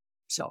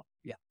 So,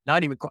 yeah,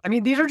 not even, I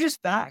mean, these are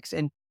just facts.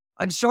 And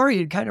I'm sorry,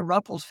 it kind of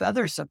ruffles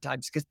feathers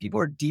sometimes because people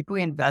are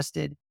deeply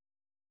invested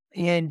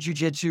in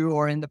jujitsu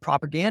or in the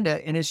propaganda.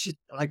 And it's just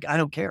like, I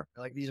don't care.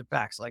 Like, these are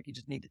facts. Like, you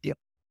just need to deal.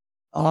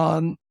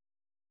 MD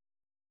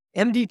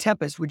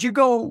Tempest, would you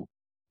go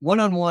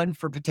one-on-one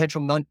for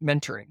potential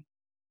mentoring?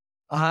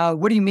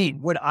 What do you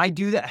mean? Would I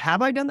do that?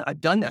 Have I done that?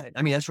 I've done that.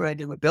 I mean, that's what I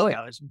did with Billy.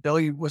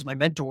 Billy was my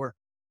mentor.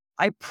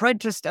 I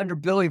apprenticed under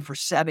Billy for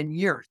 7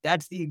 years.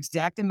 That's the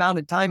exact amount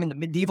of time in the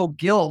medieval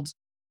guilds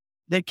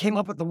that came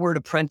up with the word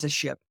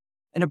apprenticeship.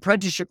 An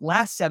apprenticeship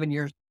lasts 7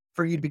 years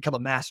for you to become a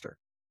master.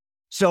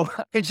 So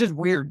it's just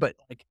weird, but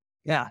like,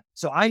 yeah.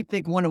 So I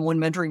think one-on-one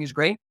mentoring is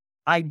great.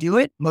 I do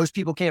it. Most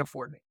people can't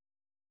afford me.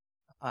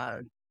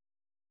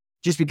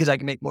 Just because I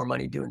can make more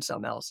money doing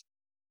something else.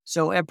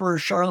 So Emperor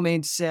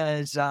Charlemagne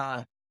says,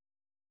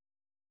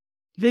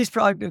 today's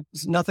product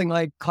is nothing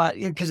like class,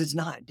 because it's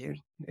not, dude.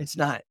 It's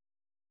not.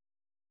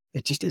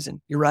 It just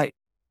isn't. You're right.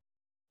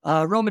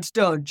 Roman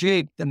Stone,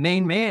 Jake, the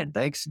main man.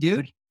 Thanks,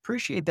 dude.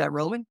 Appreciate that,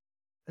 Roman.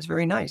 That's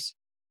very nice.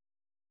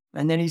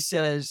 And then he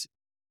says,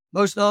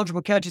 most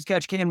knowledgeable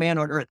catch can man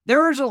on earth.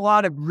 There's a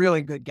lot of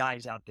really good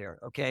guys out there.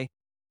 Okay.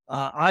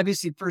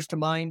 Obviously, first to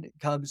mind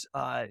comes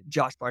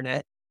Josh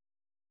Barnett.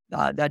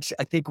 That's,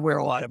 I think, where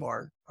a lot of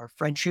our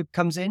friendship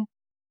comes in.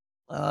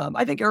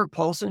 I think Eric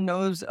Paulson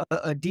knows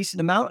a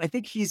decent amount. I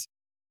think he's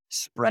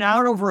spread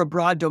out over a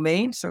broad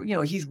domain. So,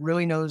 he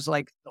really knows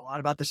like a lot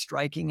about the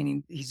striking,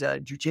 and he's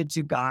a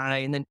jujitsu guy,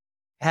 and then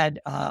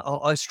had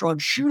a strong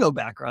Shudo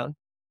background.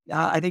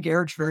 I think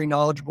Eric's very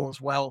knowledgeable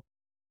as well.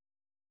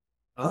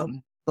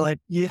 But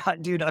yeah,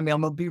 dude, I mean,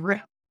 I'm gonna be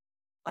real.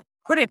 I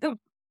put in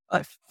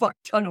a fuck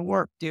ton of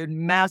work, dude,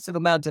 massive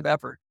amounts of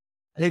effort.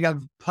 I think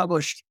I've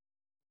published,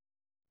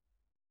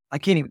 I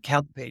can't even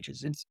count the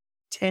pages. It's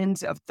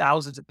tens of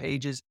thousands of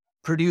pages,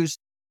 produced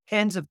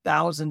tens of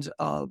thousands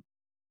of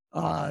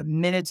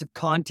minutes of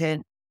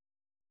content.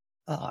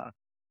 I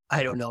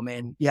don't know,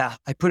 man. Yeah,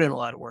 I put in a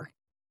lot of work,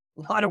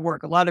 a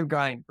lot of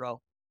grind, bro.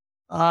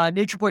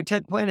 Nature Point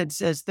 10th Planet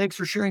says, thanks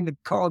for sharing the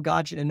Carl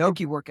Gotch and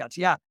Inoki workouts.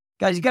 Yeah,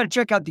 guys, you got to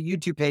check out the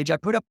YouTube page. I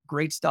put up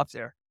great stuff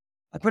there.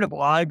 I put up a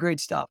lot of great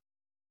stuff.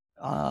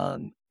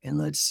 And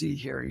let's see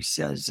here. He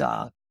says,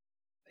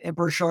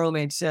 Emperor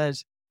Charlemagne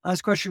says,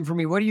 last question for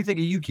me. What do you think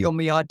of Yukio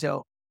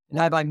Miyato? And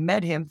have I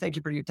met him? Thank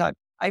you for your time.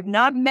 I've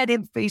not met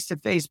him face to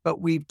face,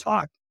 but we've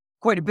talked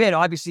quite a bit,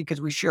 obviously,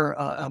 because we share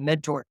a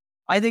mentor.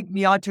 I think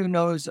Miyato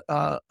knows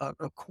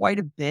quite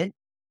a bit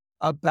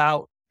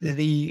about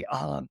the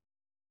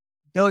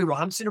Billy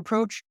Robinson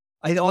approach.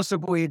 I also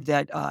believe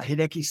that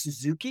Hideki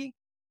Suzuki,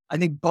 I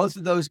think both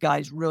of those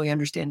guys really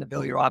understand the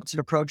Billy Robinson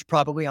approach,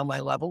 probably on my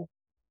level.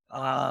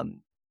 I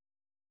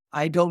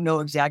don't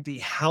know exactly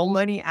how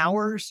many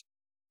hours.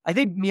 I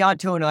think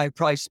Miyato and I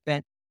probably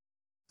spent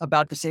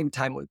about the same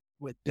time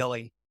with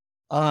Billy.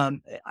 I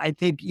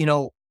think,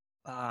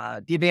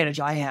 the advantage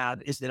I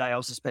have is that I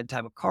also spent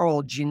time with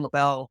Carl, Gene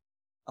LaBelle,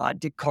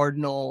 Dick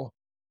Cardinal,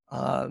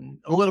 a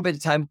little bit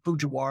of time with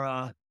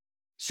Fujiwara.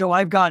 So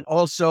I've got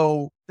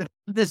also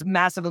this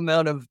massive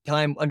amount of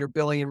time under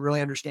Billy and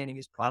really understanding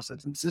his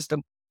process and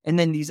system. And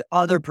then these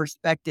other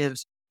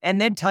perspectives,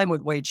 and then time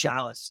with Wade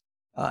Chalice,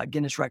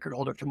 Guinness record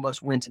holder for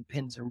most wins and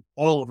pins in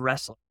all of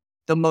wrestling,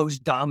 the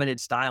most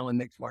dominant style in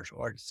mixed martial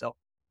arts. So,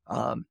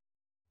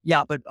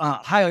 yeah, but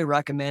highly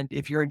recommend,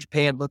 if you're in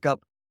Japan, look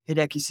up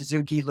Hideki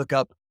Suzuki, look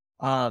up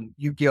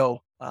Yukio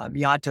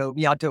Miyato.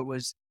 Miyato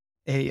was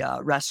a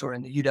wrestler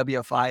in the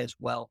UWFI as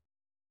well.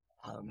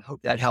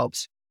 Hope that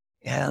helps.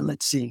 And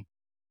let's see.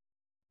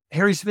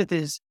 Harry Smith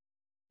is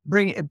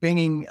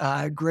bringing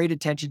great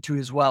attention to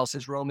as well,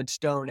 says Roman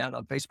Stone out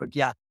on Facebook.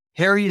 Yeah,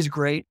 Harry is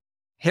great.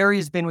 Harry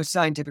has been with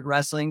Scientific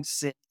Wrestling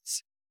since,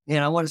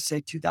 I want to say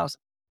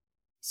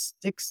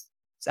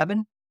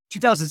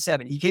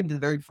 2007. He came to the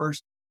very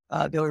first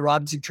Billy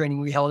Robinson training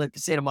we held at the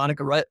Santa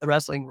Monica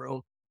Wrestling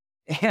Room.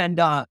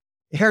 And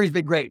Harry's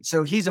been great.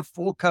 So he's a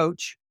full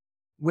coach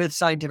with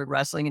Scientific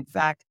Wrestling. In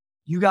fact,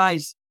 you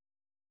guys,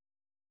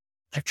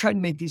 I've tried to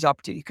make these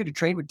opportunities. You could have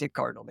trained with Dick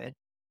Cardinal, man,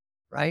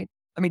 right?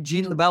 I mean,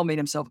 Gene LaBelle made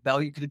himself a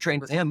bell. You could have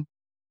trained with him.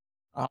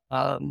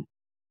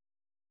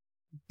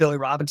 Billy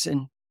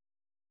Robinson.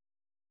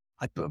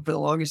 For the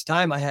longest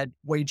time, I had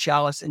Wade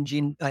Chalice and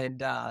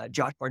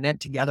Josh Barnett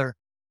together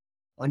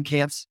on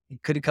camps. He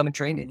could have come and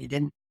trained, and he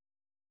didn't.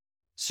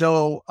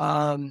 So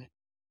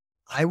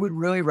I would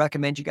really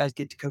recommend you guys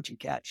get to Coach and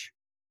Catch.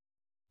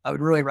 I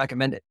would really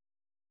recommend it.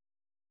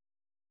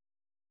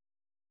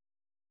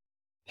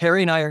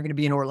 Harry and I are going to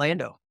be in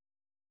Orlando.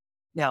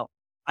 Now,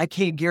 I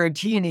can't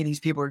guarantee any of these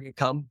people are going to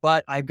come,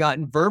 but I've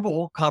gotten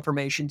verbal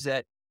confirmations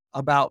that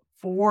about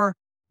 4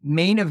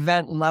 main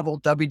event level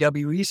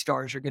WWE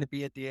stars are going to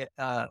be at the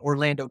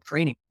Orlando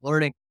training,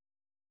 learning.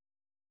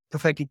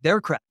 perfecting their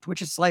craft,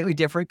 which is slightly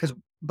different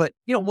but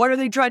what are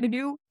they trying to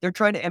do? They're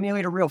trying to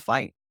emulate a real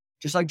fight,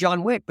 just like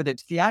John Wick, but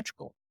it's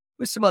theatrical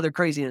with some other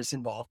craziness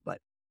involved. But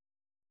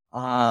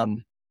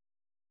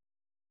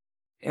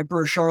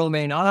Emperor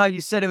Charlemagne, you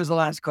said it was the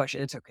last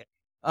question. It's okay.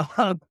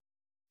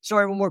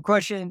 Sorry, one more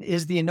question.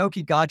 Is the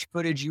Inoki Gotch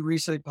footage you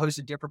recently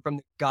posted different from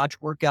the Gotch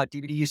workout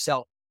DVD you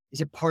sell? Is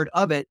it part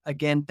of it?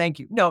 Again, thank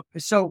you. No.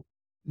 So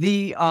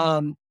the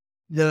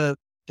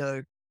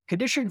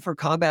condition for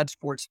combat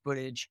sports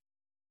footage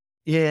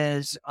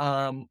is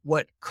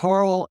what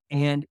Carl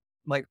and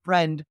my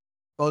friend,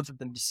 both of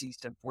them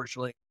deceased,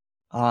 unfortunately,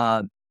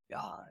 Tom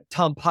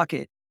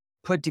Puckett,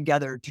 put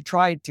together to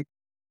try to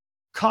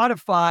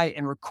codify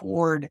and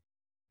record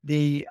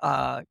the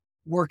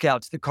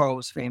workouts that Carl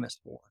was famous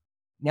for.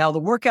 Now, the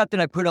workout that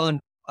I put on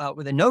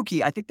with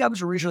Inoki, I think that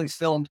was originally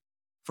filmed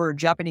for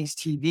Japanese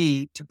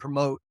TV to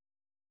promote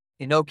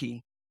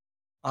Inoki.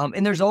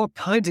 And there's all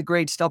kinds of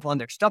great stuff on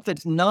there, stuff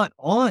that's not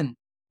on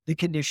the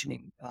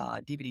conditioning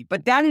DVD.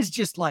 But that is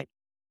just like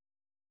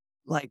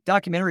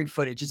documentary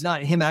footage. It's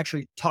not him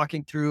actually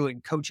talking through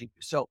and coaching.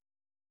 So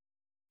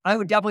I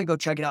would definitely go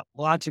check it out.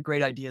 Lots of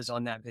great ideas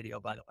on that video,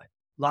 by the way.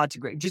 Lots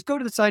of great. Just go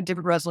to the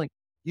Scientific Wrestling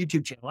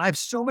YouTube channel. I have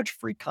so much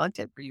free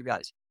content for you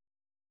guys.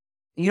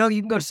 You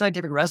can go to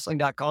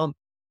scientificwrestling.com,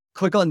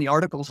 click on the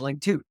articles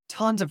link too.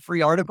 Tons of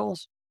free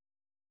articles.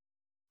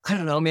 I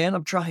don't know, man.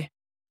 I'm trying.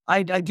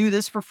 I do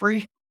this for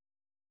free.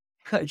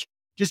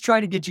 Just try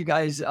to get you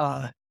guys,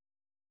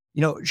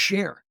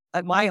 share.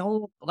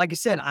 Like I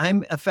said,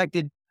 I'm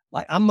affected.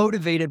 I'm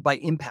motivated by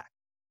impact.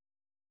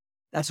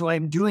 That's why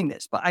I'm doing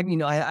this. But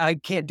I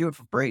can't do it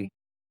for free,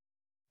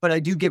 but I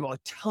do give a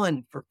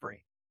ton for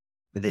free.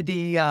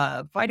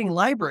 The Fighting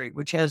Library,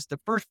 which has the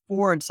first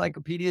 4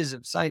 encyclopedias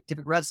of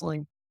scientific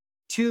wrestling,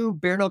 2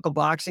 bare knuckle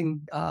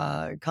boxing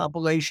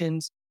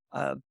compilations,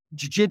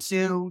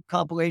 jiu-jitsu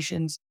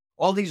compilations,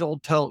 all these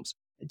old tomes.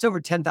 It's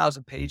over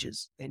 10,000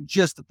 pages, and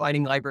just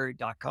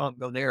thefightinglibrary.com.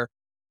 Go there.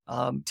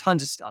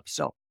 Tons of stuff.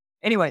 So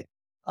anyway,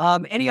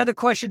 any other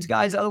questions,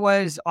 guys?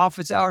 Otherwise,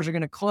 office hours are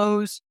going to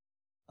close.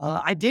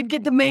 I did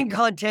get the main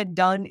content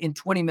done in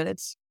 20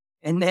 minutes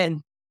and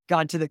then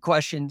got to the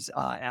questions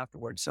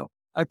afterwards. So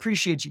I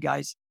appreciate you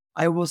guys.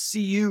 I will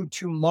see you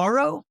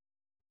tomorrow,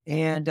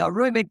 and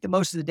really make the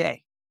most of the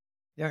day.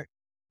 There,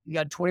 you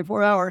got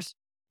 24 hours.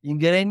 You can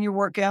get in your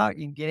workout.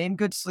 You can get in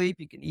good sleep.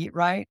 You can eat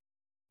right.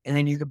 And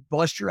then you can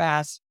bust your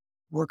ass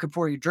working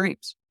for your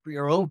dreams, for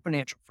your own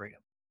financial freedom.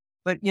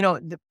 But,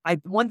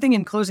 one thing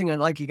in closing, I'd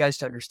like you guys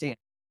to understand.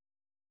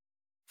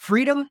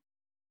 Freedom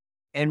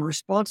and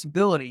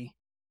responsibility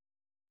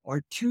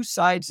are 2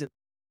 sides of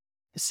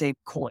the same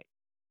coin.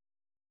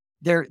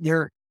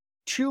 They're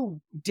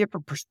 2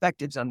 different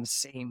perspectives on the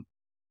same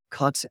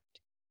concept.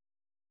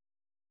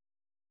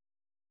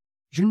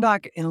 You're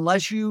not,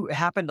 unless you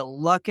happen to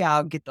luck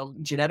out, get the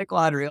genetic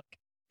lottery.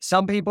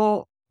 Some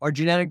people are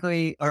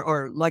genetically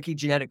or lucky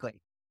genetically.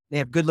 They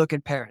have good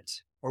looking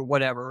parents or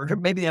whatever. Or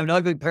maybe they have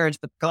ugly parents,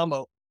 but the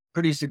combo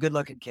produced a good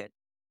looking kid.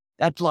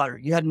 That's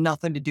lottery. You had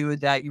nothing to do with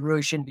that. You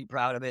really shouldn't be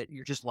proud of it.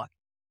 You're just lucky.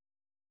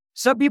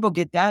 Some people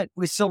get that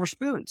with silver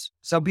spoons.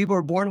 Some people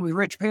are born with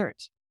rich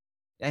parents.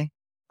 Okay.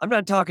 I'm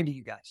not talking to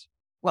you guys.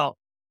 Well,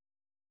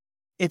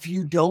 if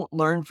you don't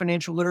learn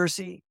financial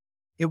literacy,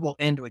 it will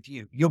end with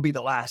you. You'll be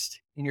the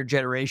last in your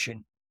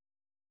generation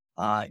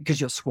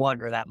because you'll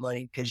squander that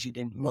money because you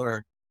didn't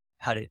learn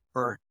how to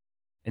earn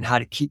and how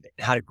to keep it,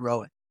 how to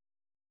grow it.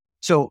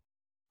 So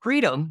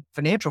freedom,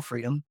 financial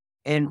freedom,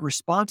 and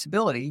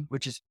responsibility,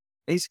 which is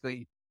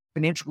basically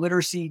financial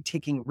literacy,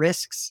 taking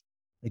risks,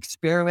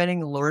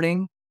 experimenting,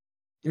 learning.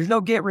 There's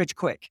no get rich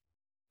quick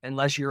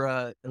unless you're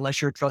a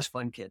trust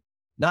fund kid.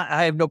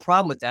 I have no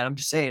problem with that. I'm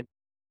just saying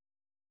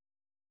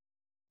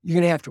you're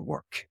going to have to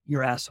work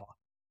your ass off.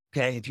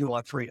 Okay. If you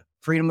want freedom,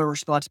 freedom and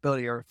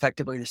responsibility are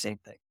effectively the same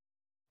thing.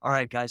 All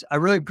right, guys, I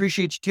really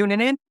appreciate you tuning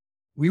in.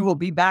 We will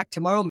be back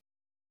tomorrow.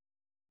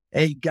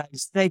 Hey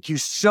guys, thank you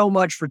so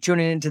much for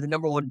tuning into the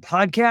No1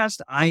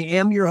 Podcast. I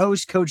am your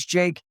host, Coach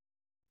Jake.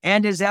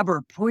 And as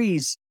ever,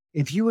 please,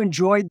 if you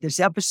enjoyed this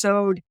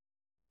episode,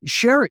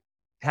 share it,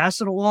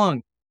 pass it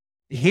along,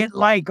 hit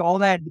like, all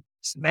that,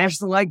 smash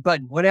the like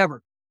button,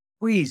 whatever.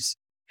 Please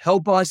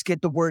help us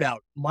get the word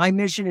out. My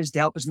mission is to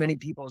help as many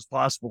people as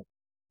possible.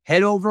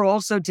 Head over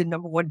also to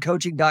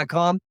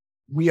no1coaching.com.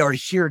 We are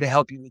here to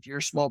help you with your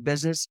small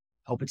business,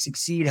 help it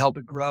succeed, help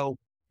it grow,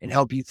 and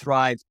help you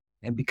thrive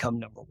and become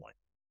number one.